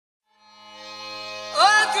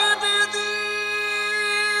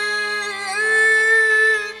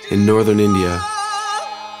In northern India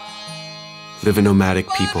live a nomadic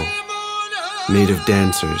people, native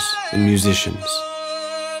dancers and musicians.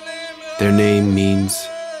 Their name means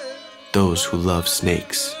those who love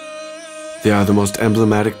snakes. They are the most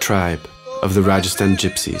emblematic tribe of the Rajasthan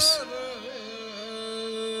gypsies,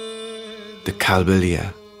 the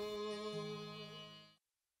Kalbelia.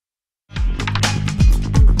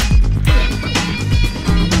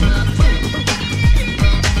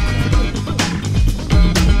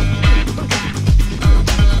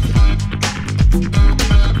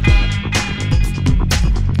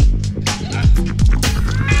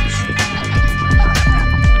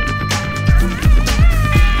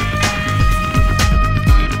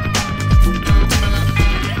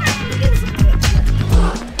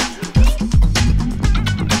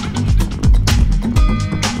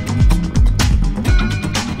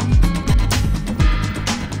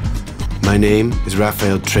 My name is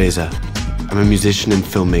Rafael Treza. I'm a musician and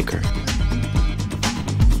filmmaker.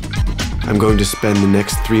 I'm going to spend the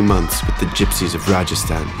next 3 months with the gypsies of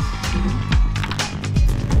Rajasthan.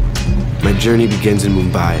 My journey begins in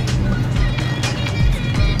Mumbai.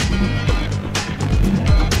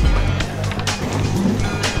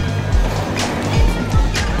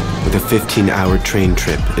 With a 15-hour train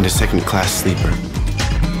trip and a second-class sleeper.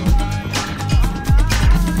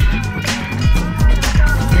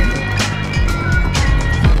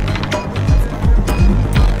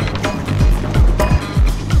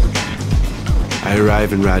 I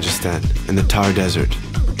arrive in Rajasthan, in the Thar Desert,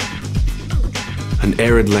 an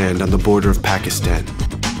arid land on the border of Pakistan.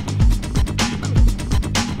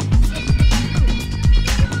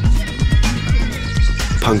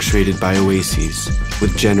 Punctuated by oases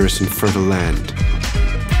with generous and fertile land.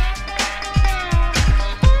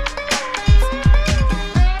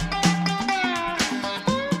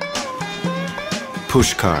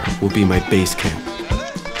 Pushkar will be my base camp.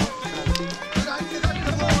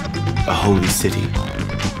 A holy city,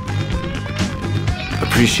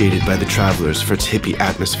 appreciated by the travelers for its hippie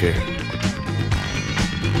atmosphere.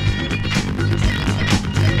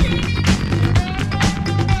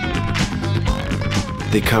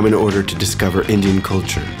 They come in order to discover Indian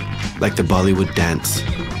culture, like the Bollywood dance.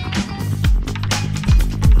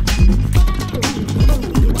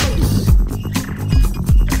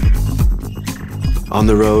 On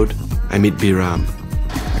the road, I meet Biram,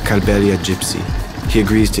 a Kalbelia gypsy. He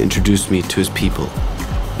agrees to introduce me to his people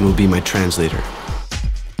and will be my translator.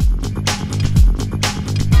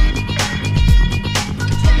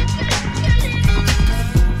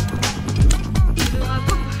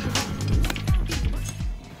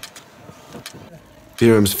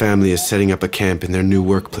 Biram's family is setting up a camp in their new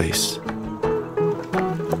workplace.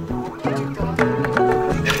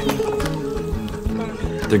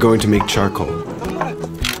 They're going to make charcoal.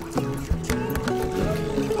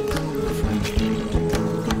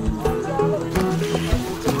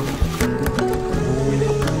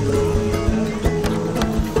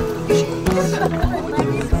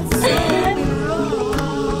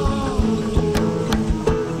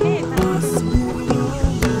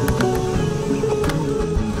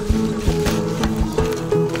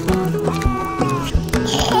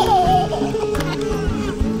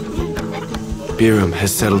 Biram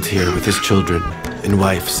has settled here with his children and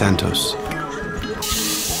wife, Santos.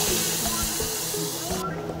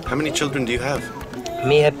 How many children do you have?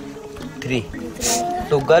 Me have 3.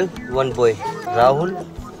 2 girls, 1 boy. Rahul,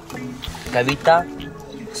 Kavita,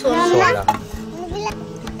 Sona.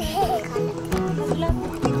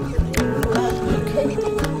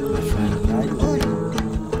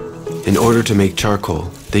 In order to make charcoal,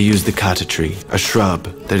 they use the kata tree, a shrub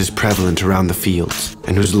that is prevalent around the fields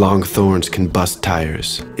and whose long thorns can bust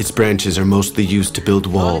tires. Its branches are mostly used to build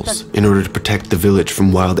walls in order to protect the village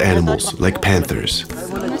from wild animals like panthers.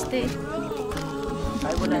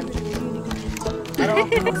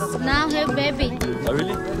 Now have baby. Oh,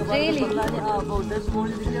 really? Really?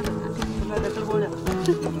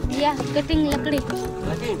 Yeah, cutting lakdi.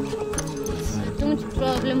 Too much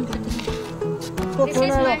problem. This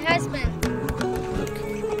is my husband.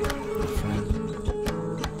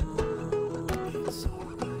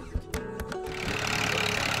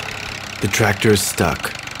 The tractor is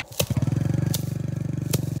stuck.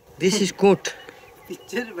 This is good.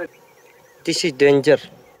 This is danger.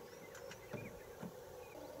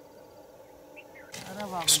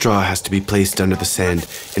 Straw has to be placed under the sand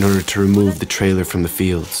in order to remove the trailer from the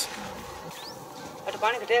fields.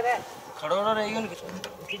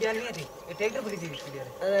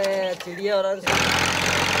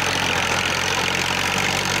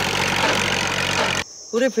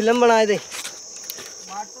 पूरी film बनाए थे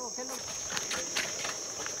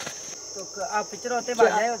आप picture होते बाहर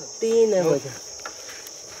जाए तो 3 बजे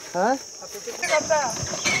हाँ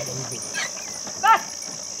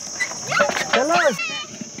चलो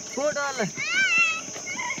फूट वाला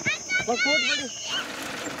वो फूट बड़ी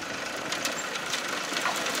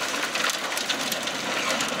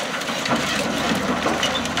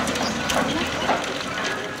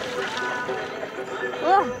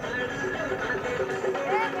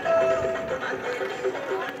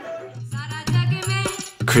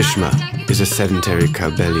Krishma is a sedentary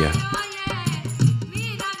Kalbelia.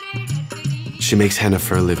 She makes henna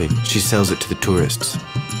for a living. She sells it to the tourists.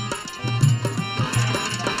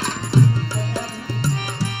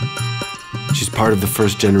 She's part of the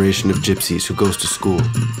first generation of gypsies who goes to school.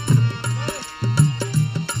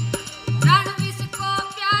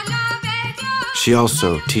 She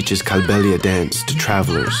also teaches Kalbelia dance to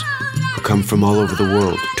travelers who come from all over the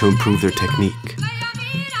world to improve their technique.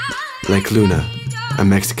 Like Luna, a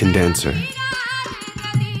Mexican dancer.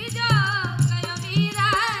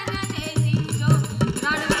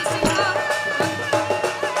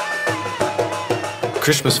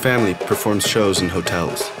 Krishma's family performs shows in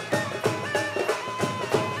hotels.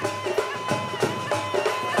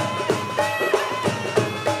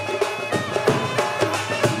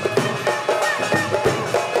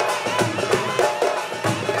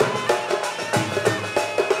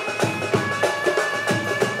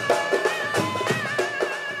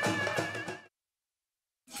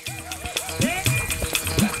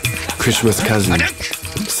 Krishma's cousin,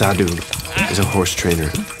 Sadhu, is a horse trainer.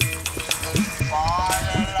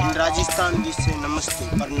 In Rajasthan, we say namaste,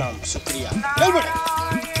 pranam, shukriya.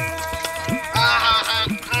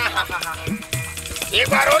 एक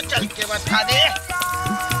बार और चल के बता दे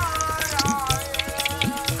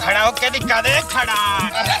खड़ा होके दिखा दे खड़ा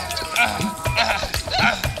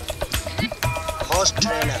horse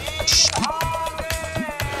trainer.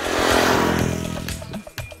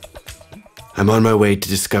 I'm on my way to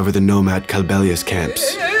discover the nomad Kalbelia's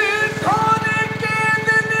camps.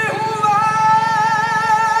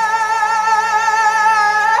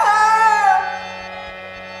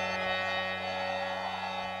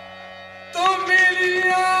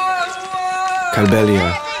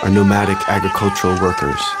 Kalbelia are nomadic agricultural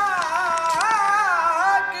workers.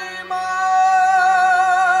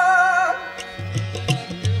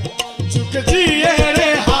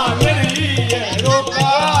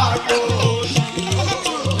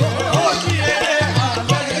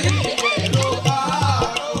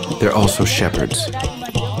 They're also shepherds.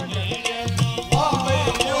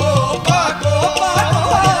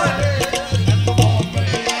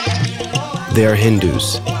 They are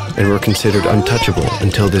Hindus and were considered untouchable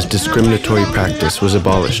until this discriminatory practice was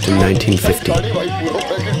abolished in 1950.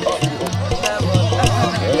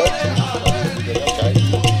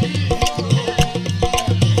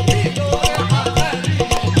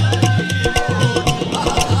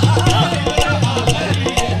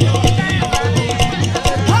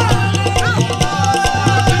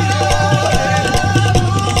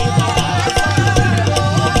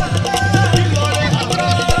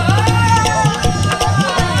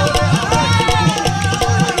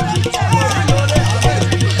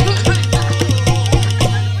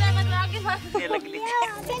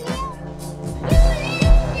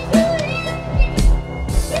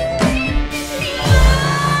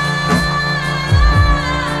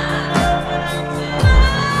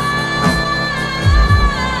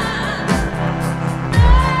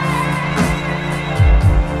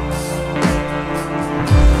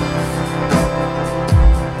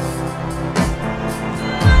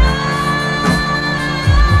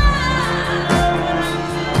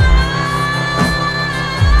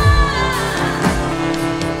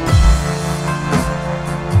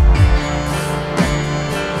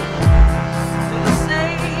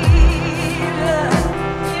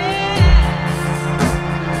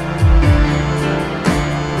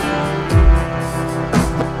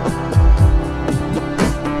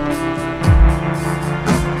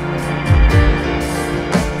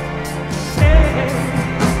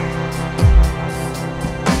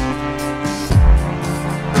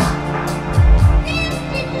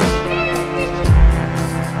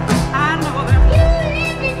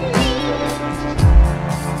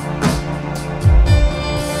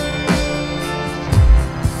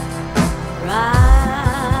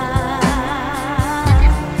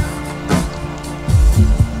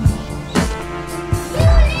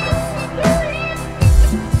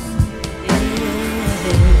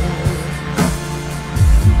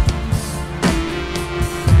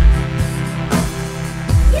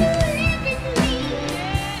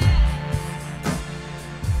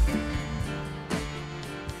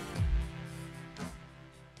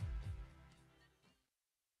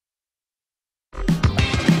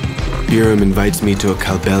 Biram invites me to a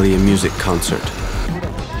Kalbelia music concert.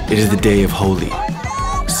 It is the day of Holi,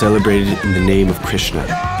 celebrated in the name of Krishna.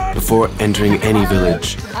 Before entering any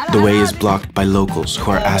village, the way is blocked by locals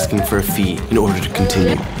who are asking for a fee in order to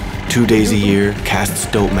continue. 2 days a year, castes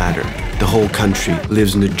don't matter. The whole country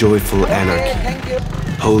lives in a joyful anarchy.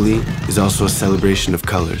 Holi is also a celebration of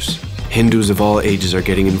colors. Hindus of all ages are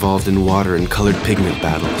getting involved in water and colored pigment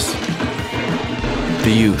battles.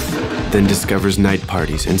 The youth then discovers night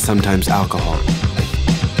parties and sometimes alcohol.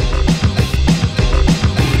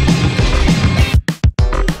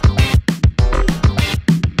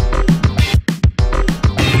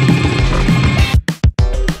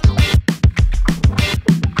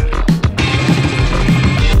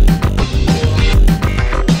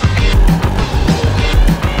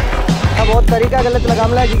 तरीका गलत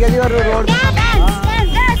लगामला जी के और road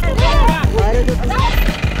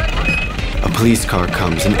A police car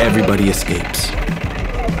comes and everybody escapes.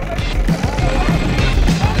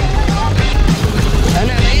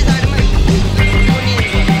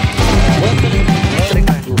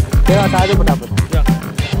 तेरा हटा दो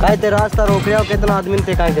फटाफट काय तेरा रास्ता रोक रहा हो कितना आदमी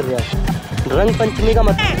ने काय कर रहा है रंग पंचमी का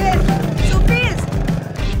मतलब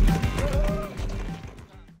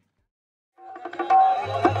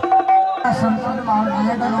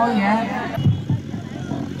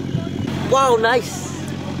Wow, nice.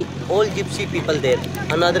 All gypsy people there.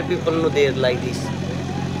 Another people know there like this.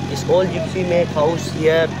 It's all gypsy make house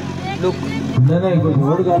here. Look.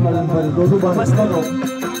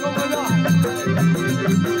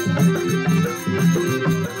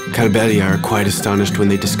 Kalbelia are quite astonished when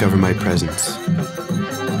they discover my presence.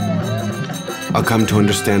 I'll come to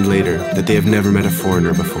understand later that they have never met a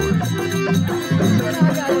foreigner before.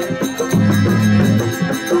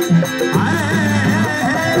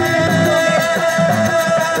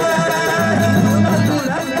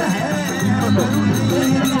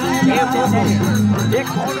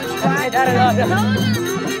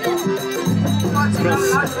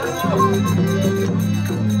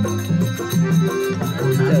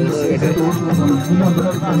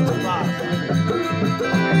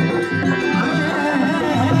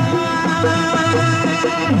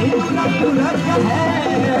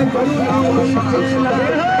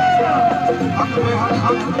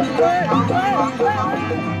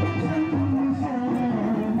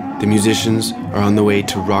 The musicians are on the way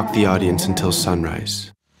to rock the audience until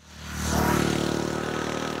sunrise.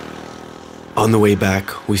 On the way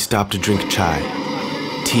back, we stop to drink chai,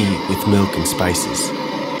 tea with milk and spices.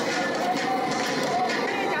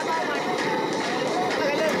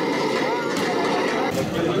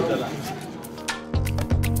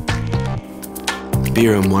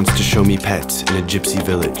 Biram wants to show me pets in a gypsy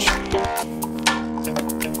village.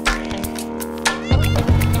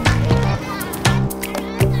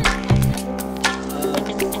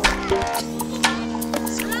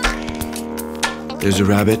 There's a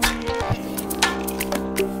rabbit,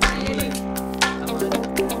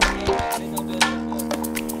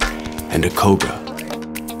 and a cobra.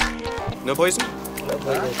 No poison? No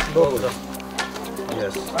poison.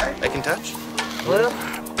 Yes. I can touch? Well,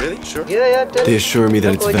 Really? Sure? yeah. They assure me that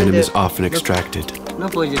No its poison venom there. is often extracted, No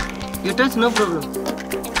poison. You touch, no problem.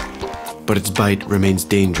 but its bite remains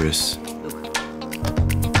dangerous.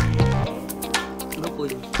 No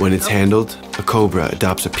poison. When it's handled, a cobra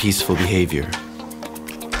adopts a peaceful behavior.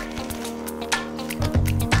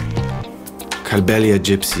 Kalbelia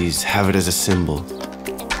gypsies have it as a symbol.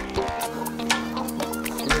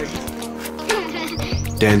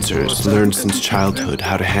 Dancers learn since childhood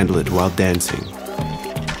how to handle it while dancing.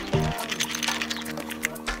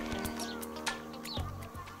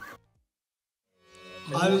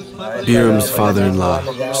 Biram's father-in-law,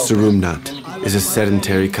 Surumnat, is a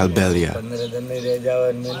sedentary Kalbelia.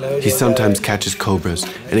 He sometimes catches cobras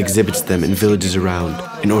and exhibits them in villages around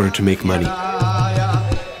in order to make money.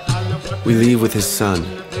 We leave with his son,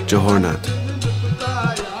 Johornat.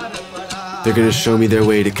 They're going to show me their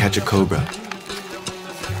way to catch a cobra.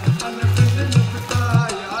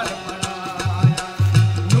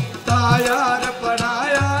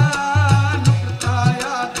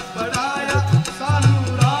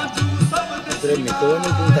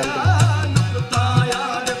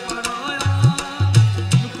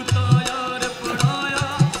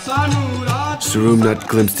 Surumnat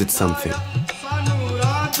glimpsed at something.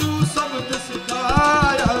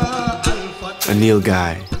 A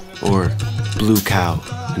nilgai, or blue cow,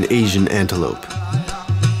 an Asian antelope.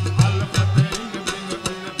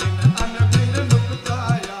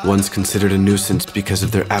 Once considered a nuisance because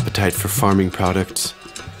of their appetite for farming products,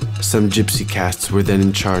 some gypsy castes were then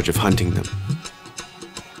in charge of hunting them.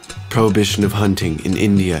 Prohibition of hunting in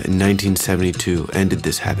India in 1972 ended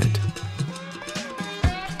this habit.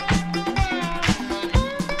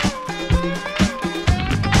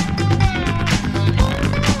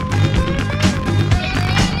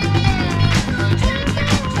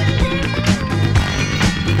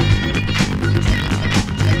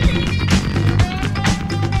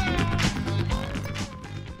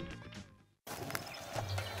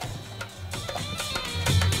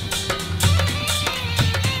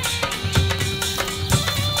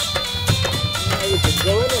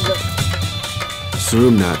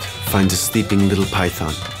 Surumnath finds a sleeping little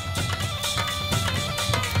python.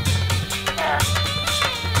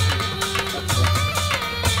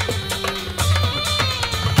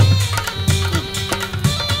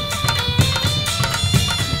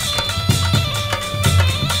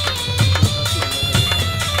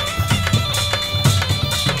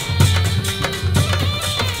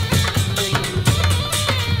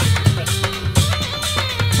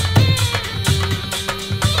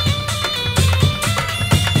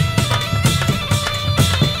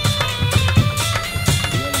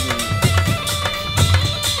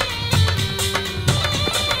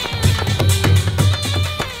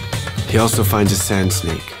 He also finds a sand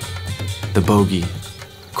snake, the bogi,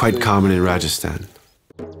 quite common in Rajasthan.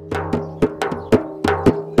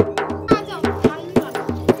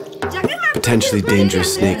 Potentially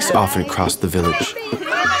dangerous snakes often cross the village.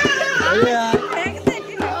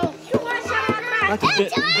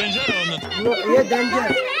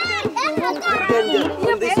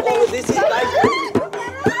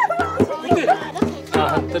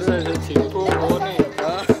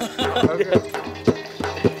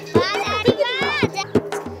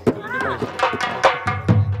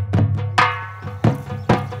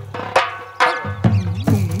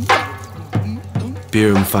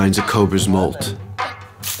 Biram finds a cobra's molt,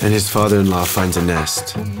 and his father-in-law finds a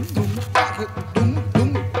nest.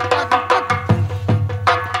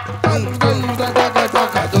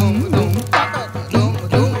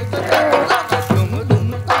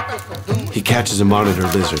 He catches a monitor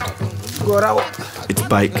lizard. Its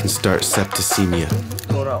bite can start septicemia,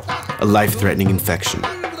 a life-threatening infection.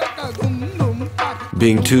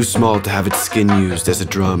 Being too small to have its skin used as a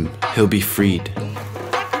drum, he'll be freed.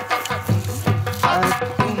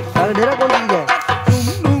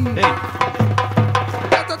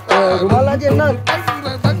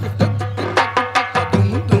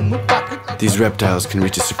 These reptiles can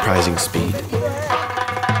reach a surprising speed.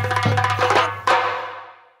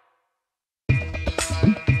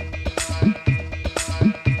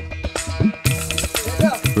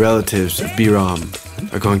 Relatives of Biram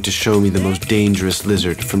are going to show me the most dangerous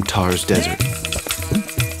lizard from Tar's desert.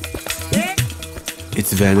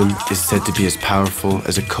 Its venom is said to be as powerful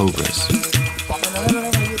as a cobra's.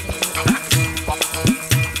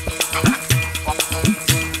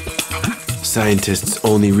 Scientists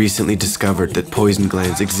only recently discovered that poison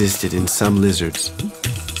glands existed in some lizards.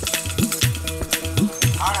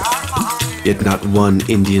 Yet not one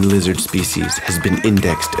Indian lizard species has been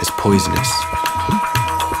indexed as poisonous.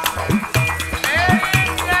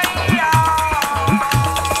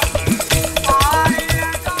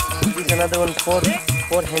 There's another one,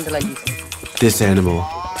 four hand like this. This animal,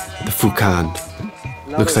 the fukan,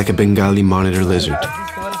 looks like a Bengali monitor lizard.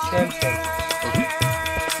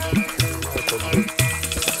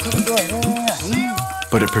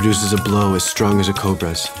 But it produces a blow as strong as a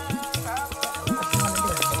cobra's.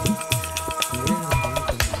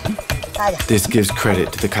 This gives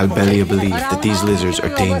credit to the Kalbelia belief that these lizards are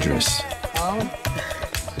dangerous.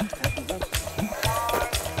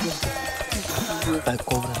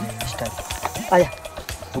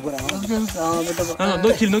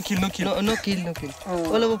 No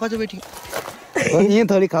kill. ये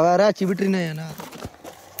थोड़ी खवा रहा चिबिट्री नहीं है ना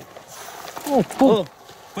Oh,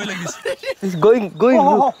 why like this? It's going.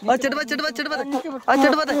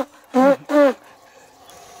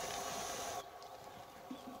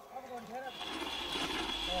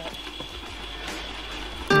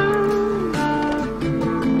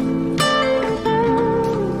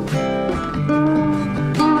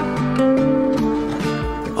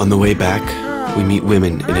 On the way back, we meet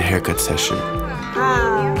women in a haircut session.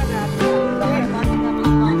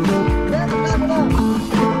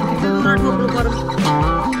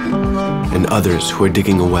 And others who are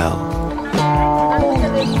digging a well.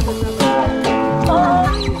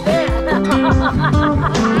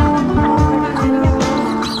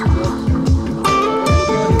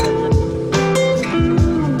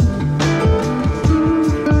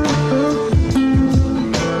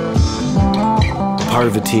 Part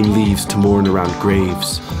of the team leaves to mourn around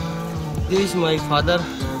graves. This is my father.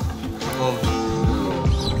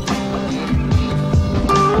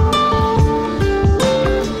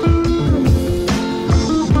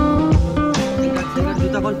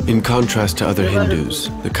 In contrast to other Hindus,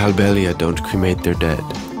 the Kalbelia don't cremate their dead.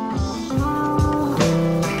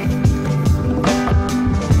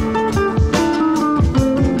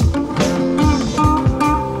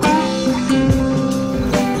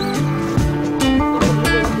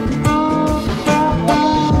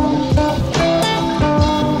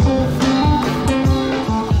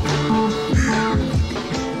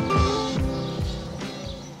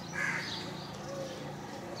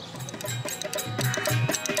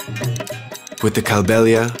 With the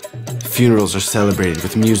Kalbelia, funerals are celebrated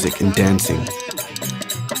with music and dancing.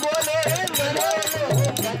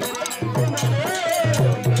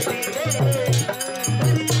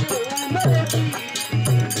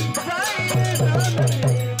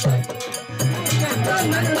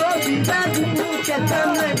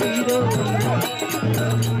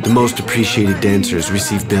 The most appreciated dancers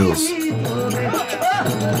receive bills.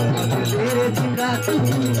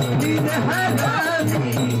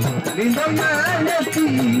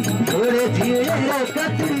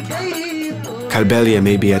 Kalbelia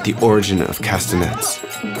may be at the origin of castanets,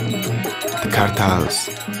 the kartals,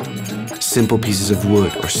 simple pieces of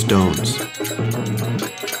wood or stones.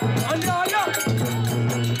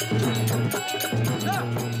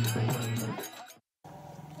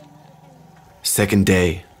 Second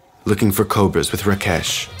day, looking for cobras with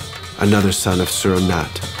Rakesh, another son of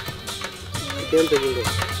Suramnat.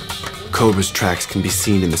 Cobra's tracks can be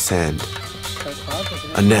seen in the sand,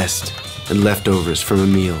 a nest and leftovers from a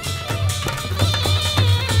meal.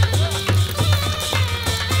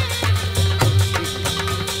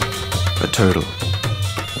 A turtle.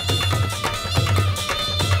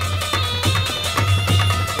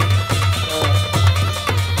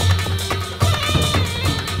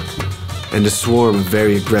 And a swarm of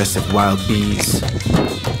very aggressive wild bees.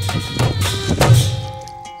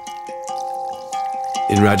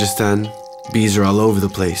 In Rajasthan, bees are all over the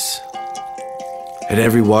place. At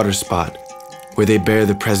every water spot, where they bear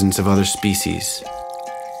the presence of other species.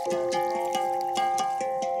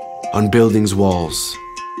 On buildings' walls.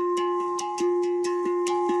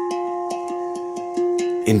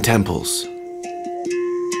 In temples.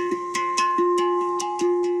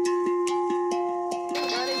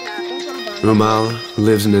 Rumal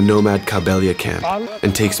lives in a nomad Kalbelia camp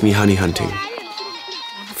and takes me honey hunting.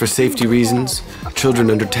 For safety reasons, children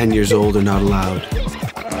under 10 years old are not allowed.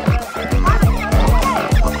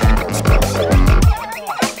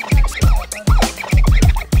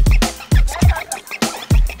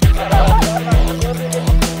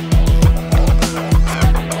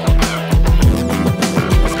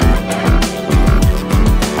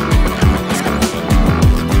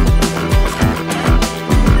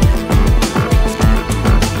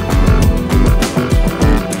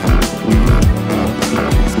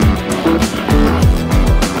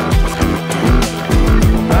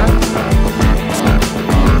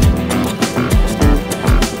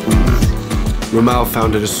 Rumal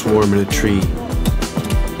found a swarm in a tree.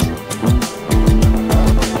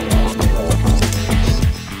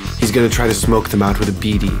 He's gonna try to smoke them out with a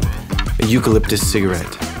bidi, a eucalyptus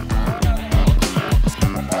cigarette.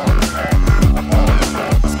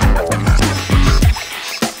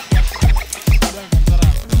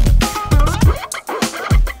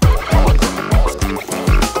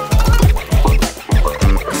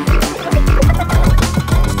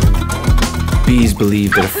 Bees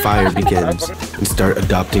believe that a fire begins and start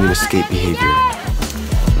adopting an escape behavior.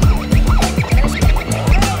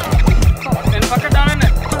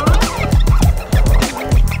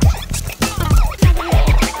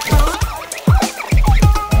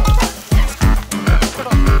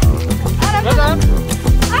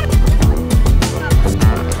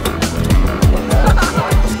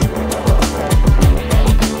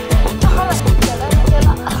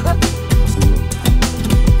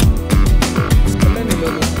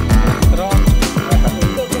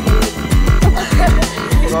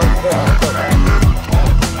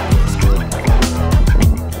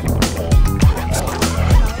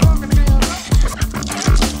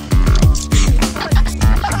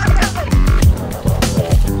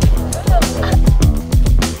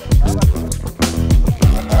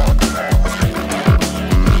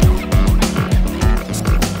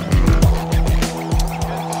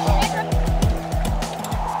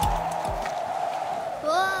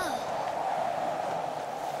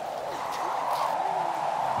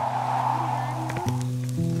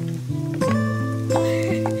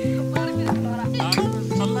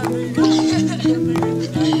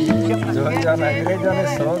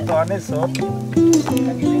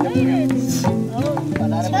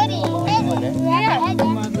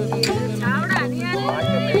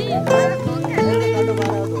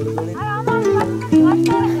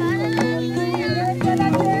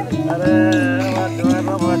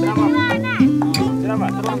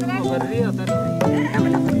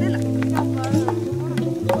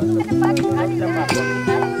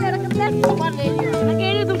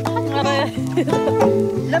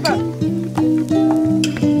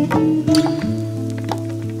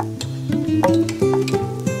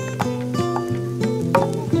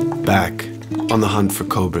 Back on the hunt for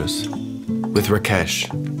cobras with Rakesh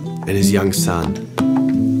and his young son.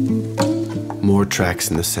 more tracks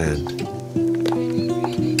in the sand.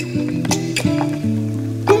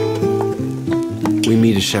 We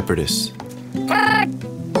meet a shepherdess.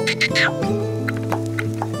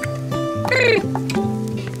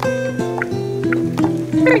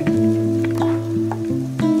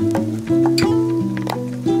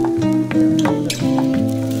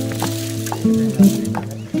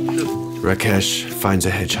 Rakesh finds a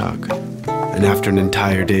hedgehog, and after an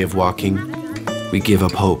entire day of walking, we give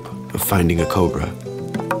up hope of finding a cobra.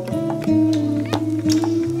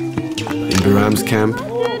 In Biram's camp,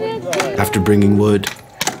 after bringing wood,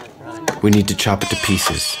 we need to chop it to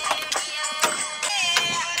pieces.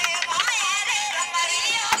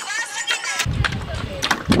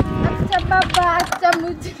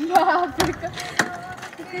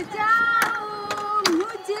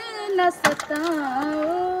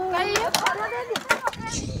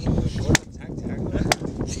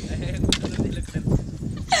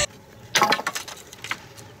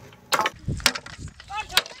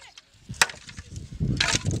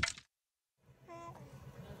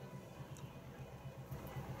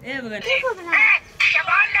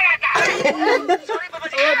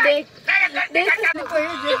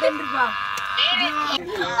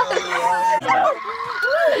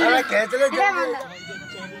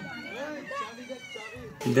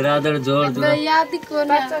 दरादर जोर जोर याद को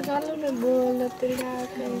ना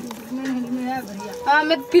हाँ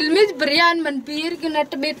मैं फिल्मी बरियान मन पीर के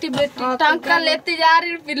नट बेटी बेटी टांका लेते जा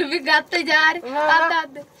रही फिल्मी गाते जा रही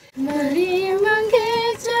आते मरी मंगे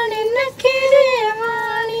चढ़े नखरे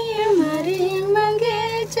वाणी मरी मंगे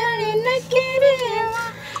चढ़े नखरे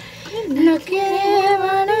नखरे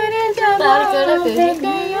वाणरे जब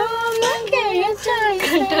गयो मंगे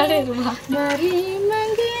चढ़े मरी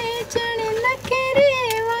मंगे चढ़े नखरे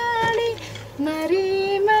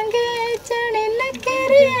मरी मंगे चढ़े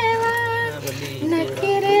नखरे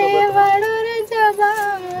वाणरे जब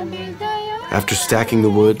गयो. After stacking the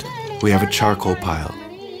wood, we have a charcoal pile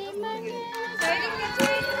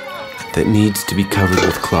that needs to be covered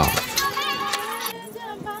with cloth,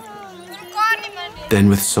 then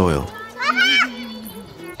with soil.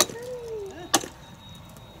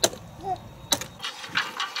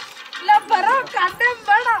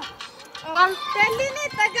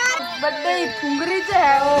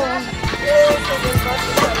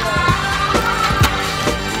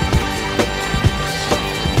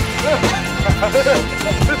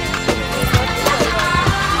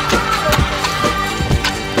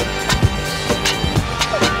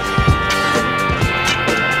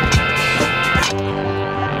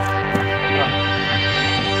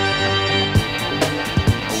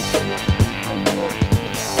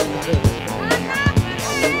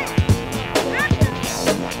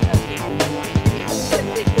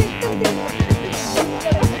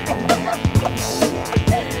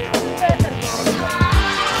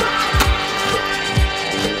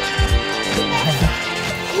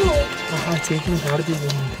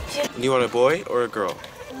 You want a boy or a girl?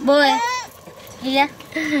 Boy. Yeah.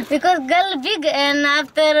 Because girl big and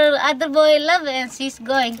after other boy love and she's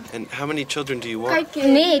going. And how many children do you want?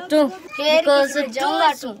 Me too. Because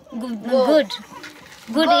two good.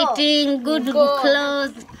 Good eating, good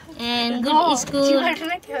clothes and good school.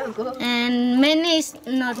 And many is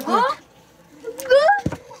not good.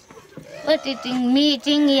 But eating, me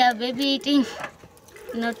eating, yeah, baby eating,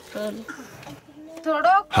 not problem.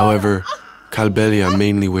 However, Kalbelia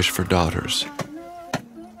mainly wish for daughters,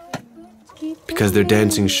 because their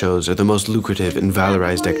dancing shows are the most lucrative and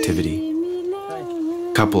valorized activity.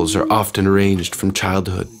 Couples are often arranged from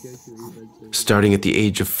childhood, starting at the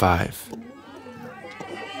age of 5.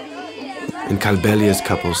 And Kalbelia's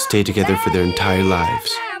couples stay together for their entire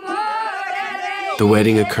lives. The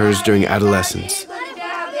wedding occurs during adolescence.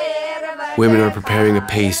 Women are preparing a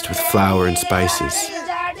paste with flour and spices.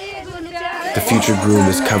 The future groom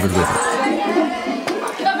is covered with it.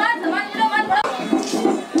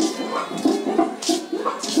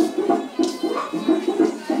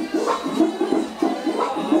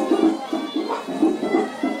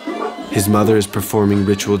 His mother is performing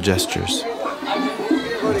ritual gestures.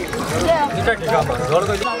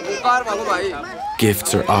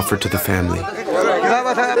 Gifts are offered to the family.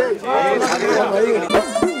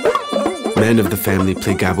 Men of the family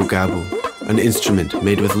play gabu gabu, an instrument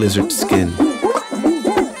made with lizard skin.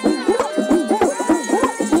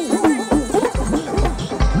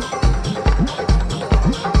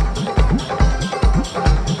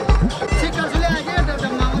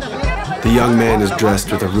 The young man is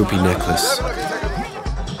dressed with a rupee necklace.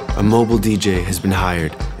 A mobile DJ has been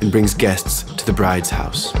hired and brings guests to the bride's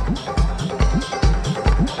house.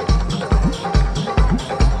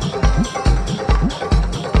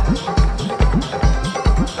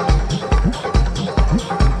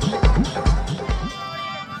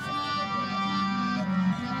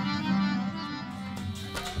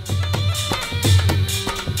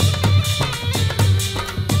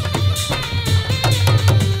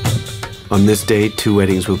 On this day, 2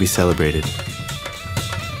 weddings will be celebrated.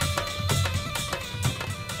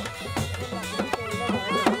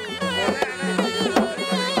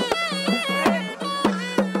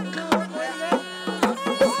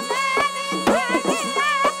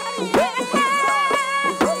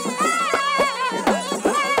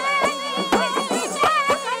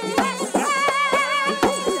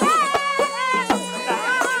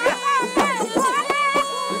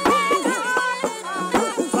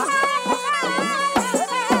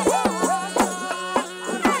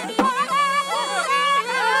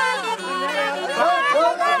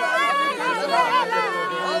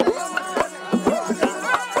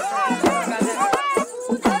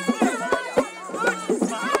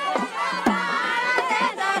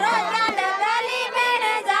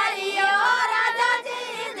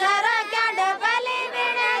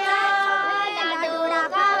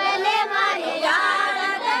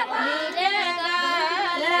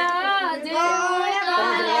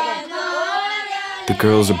 The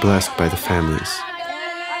girls are blessed by the families.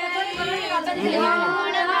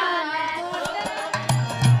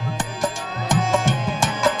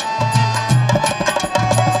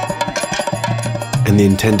 And the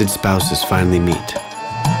intended spouses finally meet.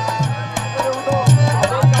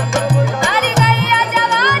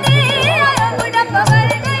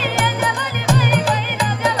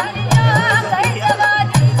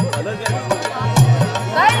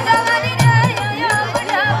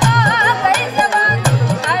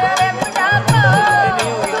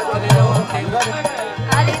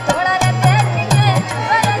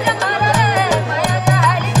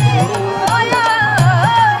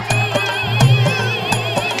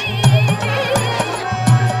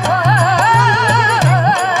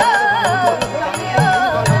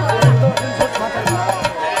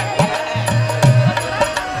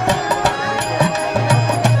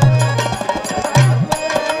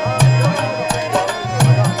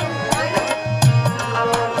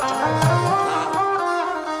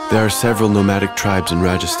 There are several nomadic tribes in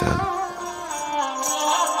Rajasthan.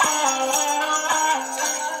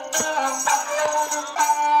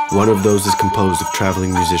 One of those is composed of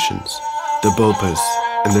traveling musicians, the bopas,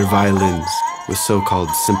 and their violins with so-called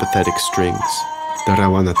sympathetic strings, the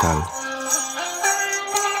rawanatal.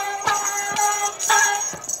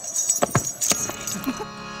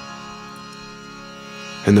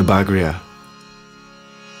 And the bagria.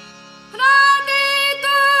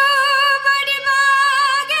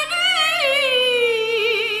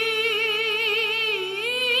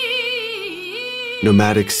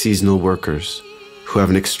 Nomadic seasonal workers who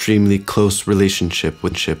have an extremely close relationship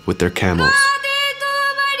with their camels.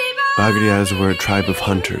 Bagriyas were a tribe of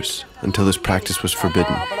hunters until this practice was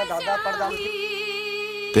forbidden.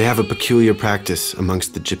 They have a peculiar practice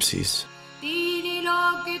amongst the gypsies.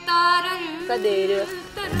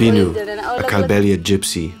 Binu, a Kalbelia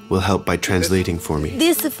gypsy, will help by translating for me.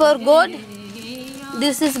 This for God,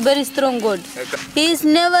 this is very strong God. He is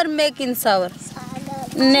never making sour.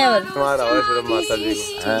 Never.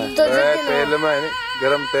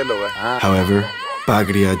 However,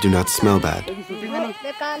 Bagriya do not smell bad.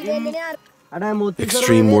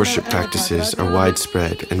 Extreme worship practices are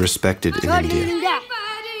widespread and respected in India.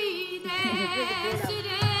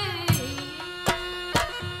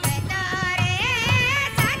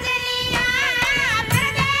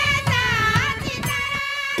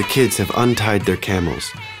 The kids have untied their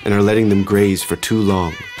camels and are letting them graze for too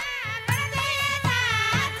long.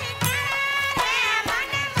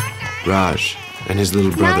 Raj and his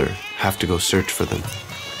little brother have to go search for them.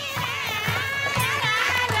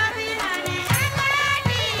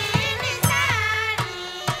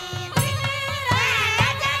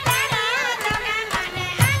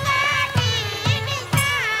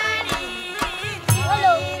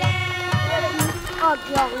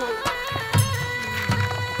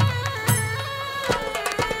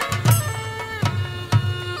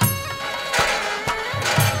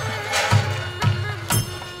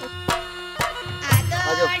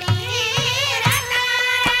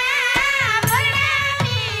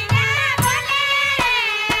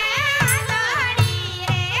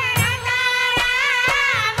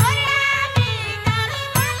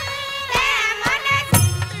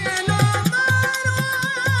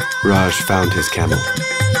 Raj found his camel.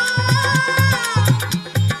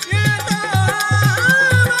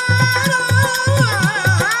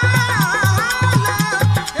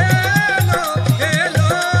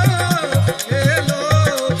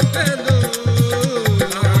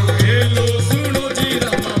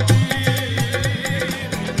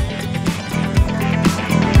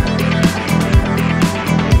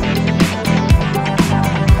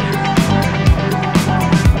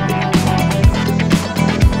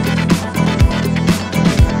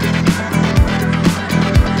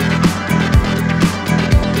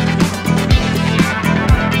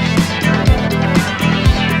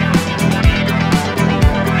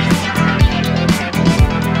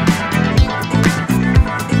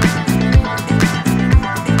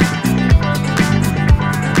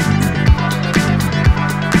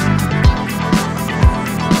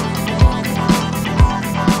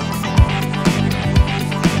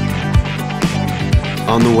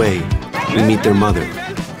 meet their mother,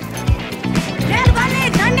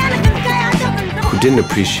 who didn't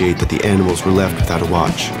appreciate that the animals were left without a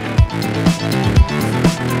watch.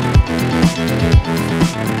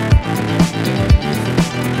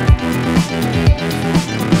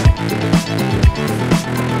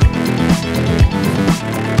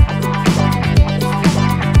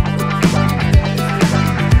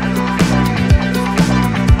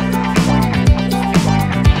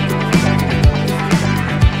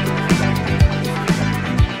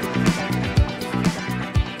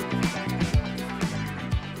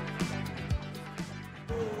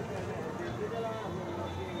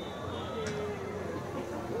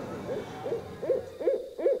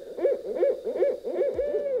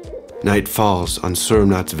 Night falls on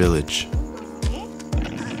Surmnath's village.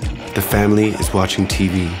 The family is watching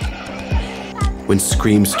TV when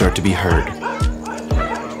screams start to be heard.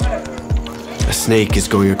 A snake is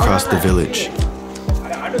going across the village.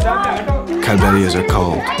 Kalbelias are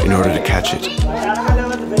called in order to catch it.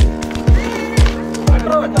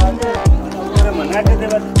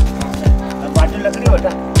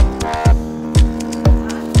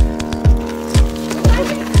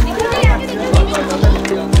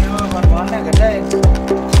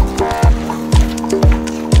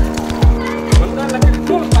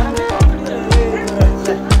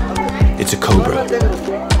 It's a cobra.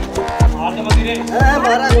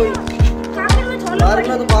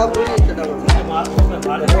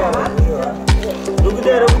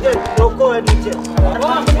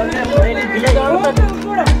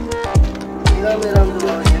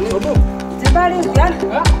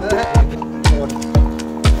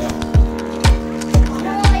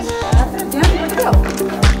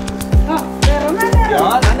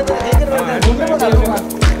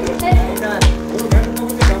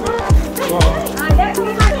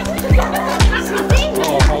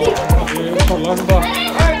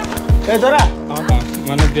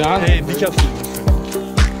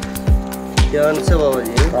 ध्यान से बाबा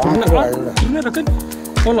जी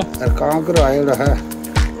काम करो आए रहा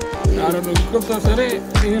यार उसको तो सरे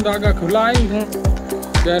इन रागा खुलाएं हैं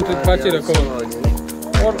जैन तो पाची रखो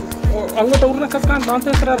और अंग तो उड़ना कस कान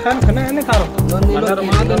दांते सर खान खाने नहीं खारो अंदर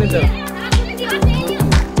मार देने चल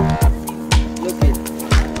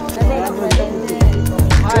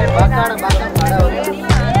हाय बाकार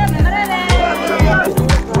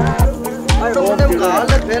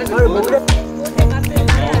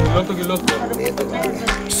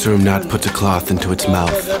Surmnath puts a cloth into its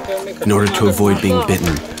mouth in order to avoid being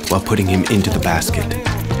bitten while putting him into the basket.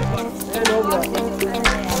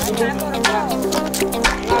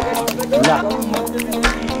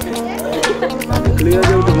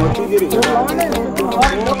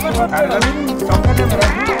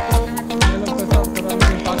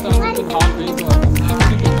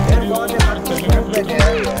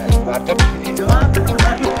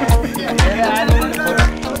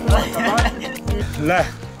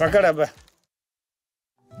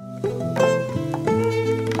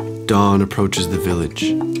 Dawn approaches the village.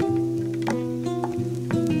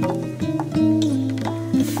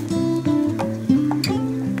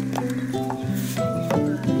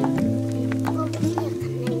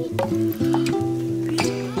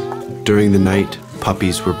 During the night,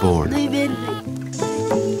 puppies were born.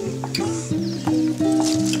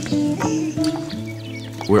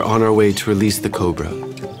 We're on our way to release the cobra,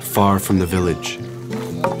 far from the village.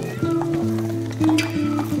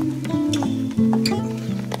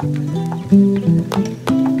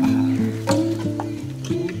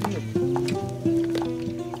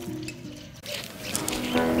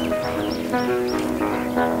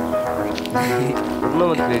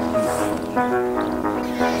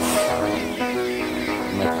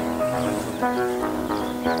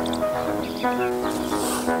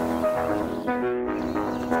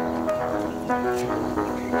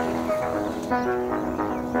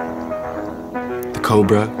 The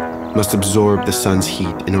cobra must absorb the sun's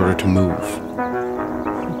heat in order to move.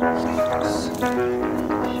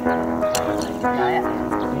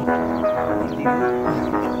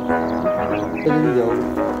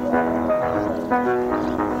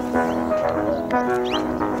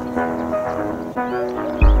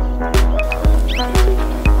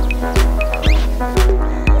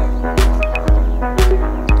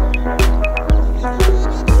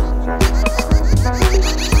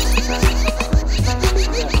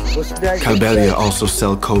 Kalbelia also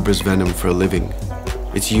sell cobra's venom for a living.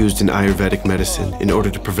 It's used in Ayurvedic medicine in order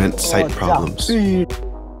to prevent sight problems.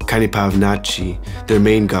 Kanipavnachi, their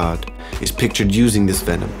main god, is pictured using this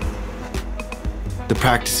venom. The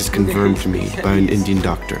practice is confirmed to me by an Indian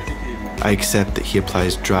doctor. I accept that he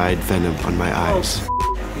applies dried venom on my eyes.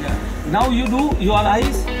 Now you do your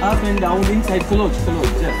eyes up and down, inside, close,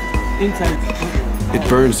 just inside. It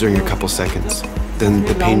burns during a couple seconds, then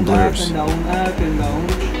the pain blurs. Up and down.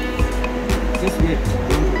 Just wait.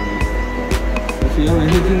 If you have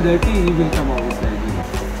anything dirty, it will come out.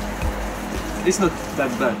 It's not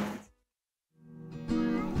that bad.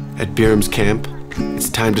 At Biram's camp, it's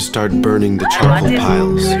time to start burning the charcoal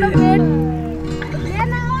piles.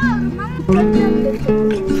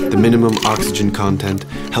 The minimum oxygen content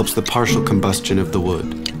helps the partial combustion of the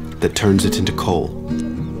wood that turns it into coal.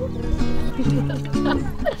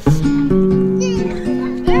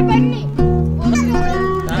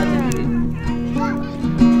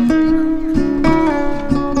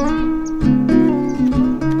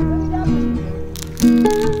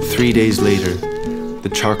 Three days later, the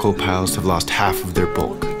charcoal piles have lost half of their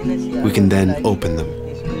bulk. We can then open them.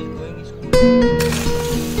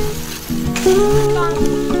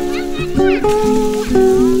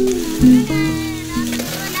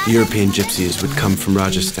 European gypsies would come from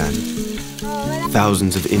Rajasthan.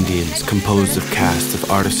 Thousands of Indians, composed of castes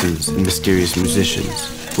of artisans and mysterious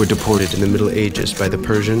musicians, were deported in the Middle Ages by the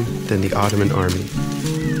Persian, then the Ottoman army.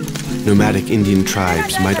 Nomadic Indian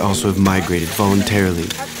tribes might also have migrated voluntarily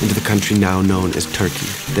into the country now known as Turkey,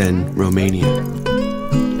 then Romania.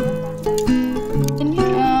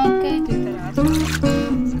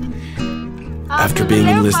 After being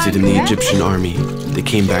enlisted in the Egyptian army, they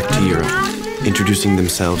came back to Europe, introducing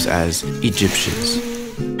themselves as Egyptians,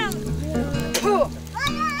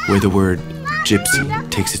 where the word gypsy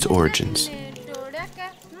takes its origins.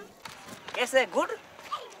 Is it good?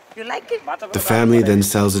 You like it? The family then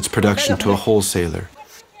sells its production to a wholesaler,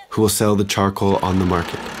 who will sell the charcoal on the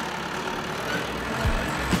market.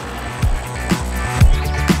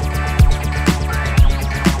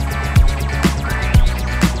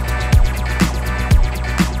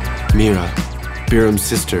 Mira, Biram's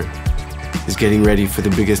sister, is getting ready for the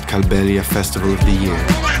biggest Kalbelia festival of the year.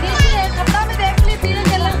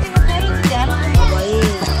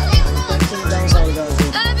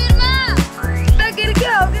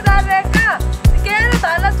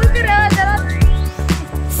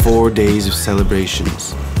 Four days of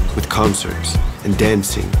celebrations, with concerts and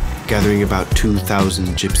dancing, gathering about 2,000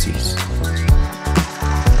 gypsies.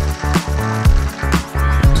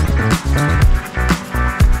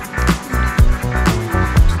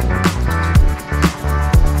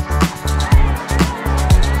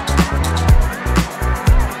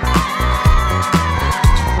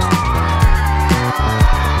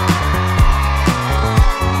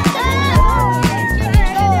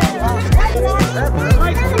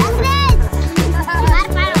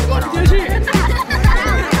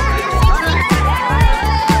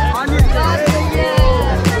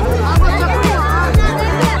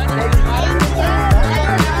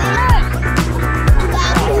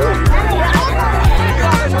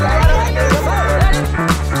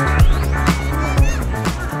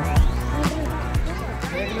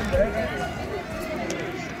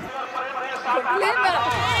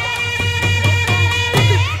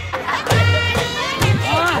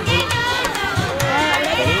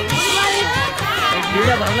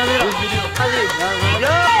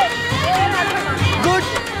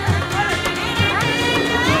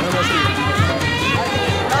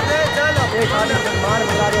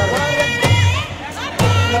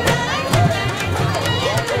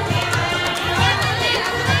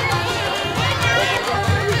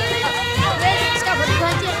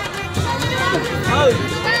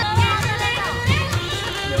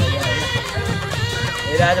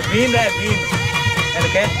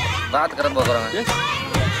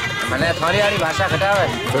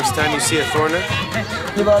 First time you see a foreigner?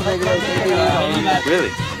 Really?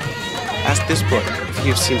 Ask this boy if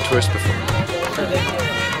you've seen tourists before.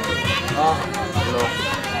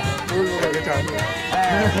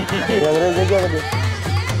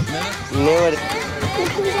 Never.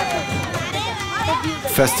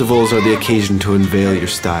 Festivals are the occasion to unveil your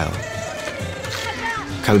style.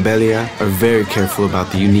 Kalbelia are very careful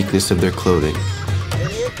about the uniqueness of their clothing.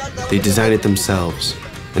 They design it themselves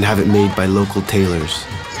and have it made by local tailors.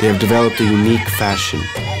 They have developed a unique fashion,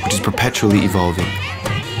 which is perpetually evolving.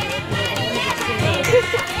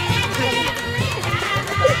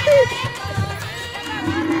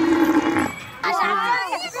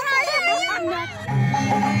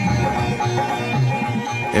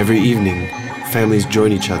 Every evening, families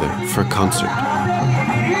join each other for a concert.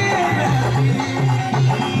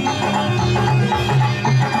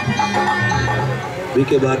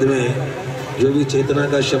 के बाद में जो भी चेतना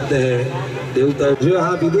का शब्द है देवता जो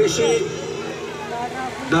यहाँ विदेशी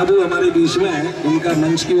बाबू हमारे बीच में है उनका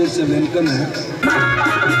मंच की ओर से वेलकम है।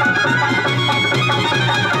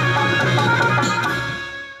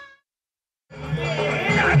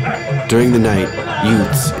 During the night,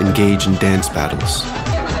 youths engage in dance battles.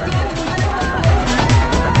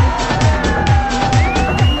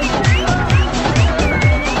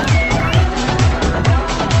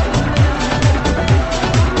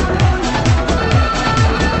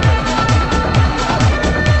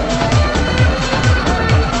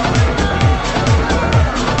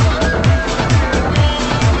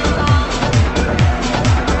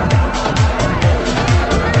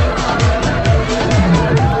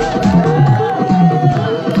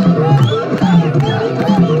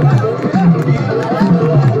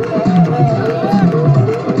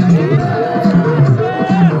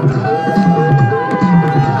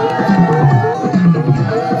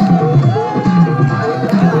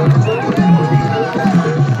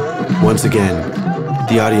 Once again,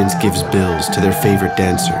 the audience gives bills to their favorite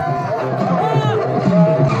dancer.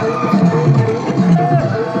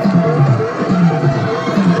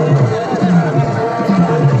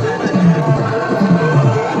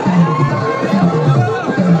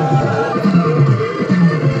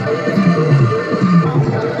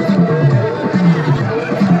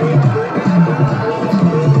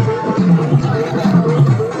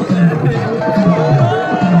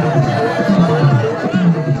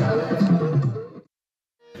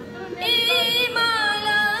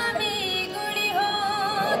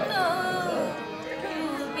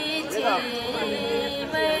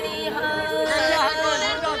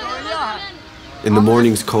 In the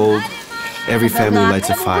morning's cold, every family lights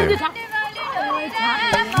a fire.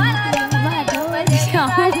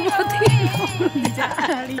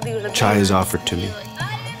 Chai is offered to me.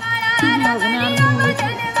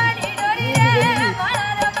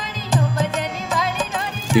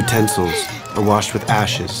 Utensils are washed with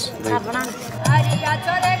ashes.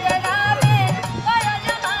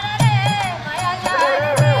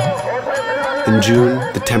 In June,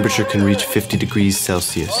 the temperature can reach 50 degrees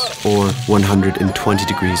Celsius, or 120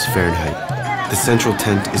 degrees Fahrenheit. The central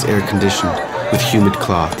tent is air-conditioned with humid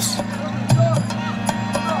cloths.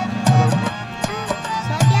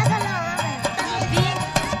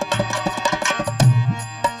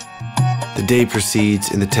 The day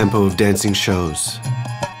proceeds in the tempo of dancing shows.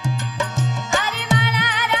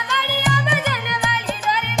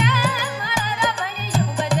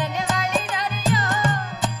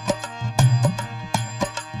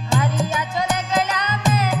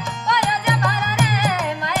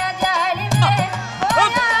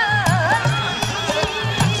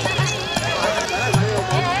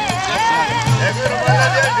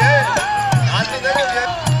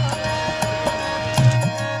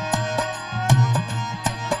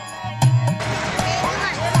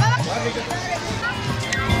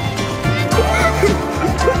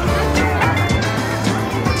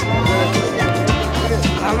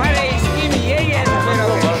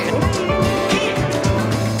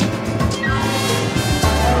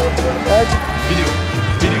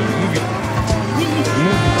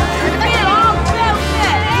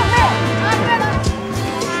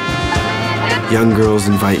 Young girls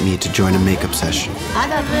invite me to join a makeup session.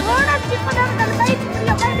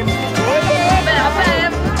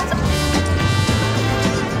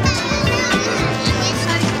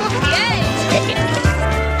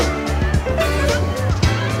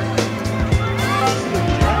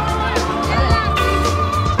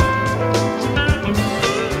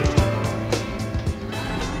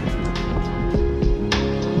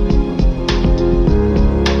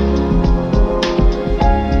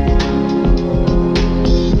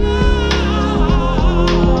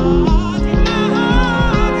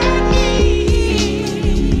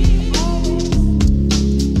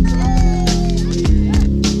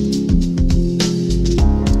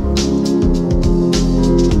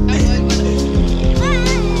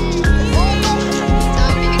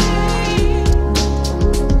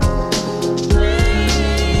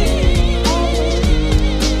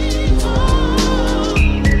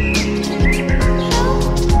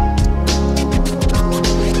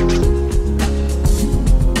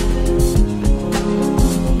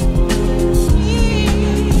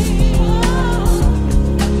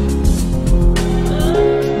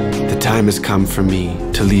 Time has come for me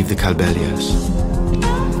to leave the Calbelias.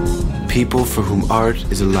 People for whom art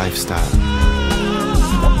is a lifestyle.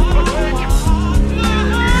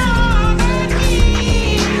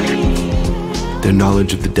 Their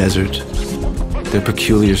knowledge of the desert, their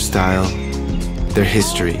peculiar style, their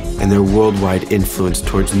history, and their worldwide influence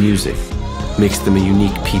towards music makes them a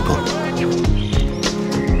unique people.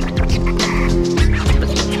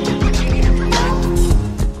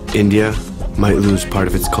 India might lose part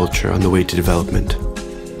of its culture on the way to development.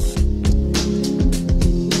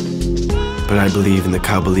 But I believe in the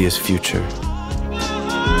Kabbaliya's future.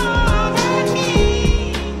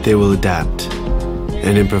 they will adapt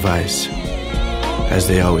and improvise, as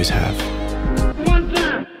they always have.